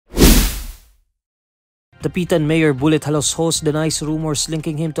Dapitan Mayor Bullet Jalosjos denies rumors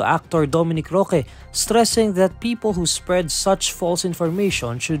linking him to actor Dominic Roque, stressing that people who spread such false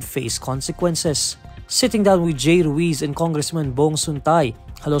information should face consequences. Sitting down with Jay Ruiz and Congressman Bong Suntay,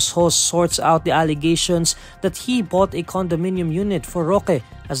 Jalosjos sorts out the allegations that he bought a condominium unit for Roque,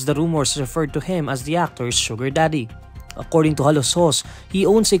 as the rumors referred to him as the actor's sugar daddy. According to Jalosjos, he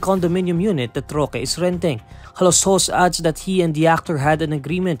owns a condominium unit that Roque is renting. Jalosjos adds that he and the actor had an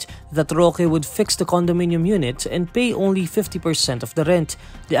agreement that Roque would fix the condominium unit and pay only 50% of the rent.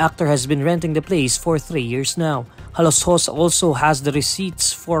 The actor has been renting the place for 3 years now. Jalosjos also has the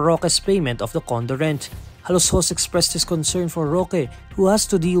receipts for Roque's payment of the condo rent. Jalosjos expressed his concern for Roque, who has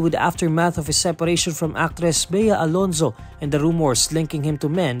to deal with the aftermath of his separation from actress Bea Alonzo and the rumors linking him to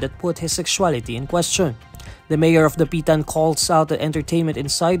men that put his sexuality in question. The mayor of Dapitan calls out the entertainment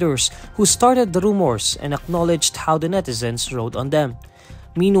insiders who started the rumors and acknowledged how the netizens wrote on them.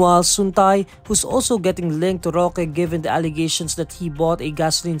 Meanwhile, Suntay, who's also getting linked to Roque given the allegations that he bought a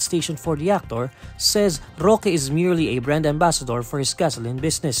gasoline station for the actor, says Roque is merely a brand ambassador for his gasoline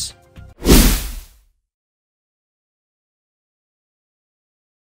business.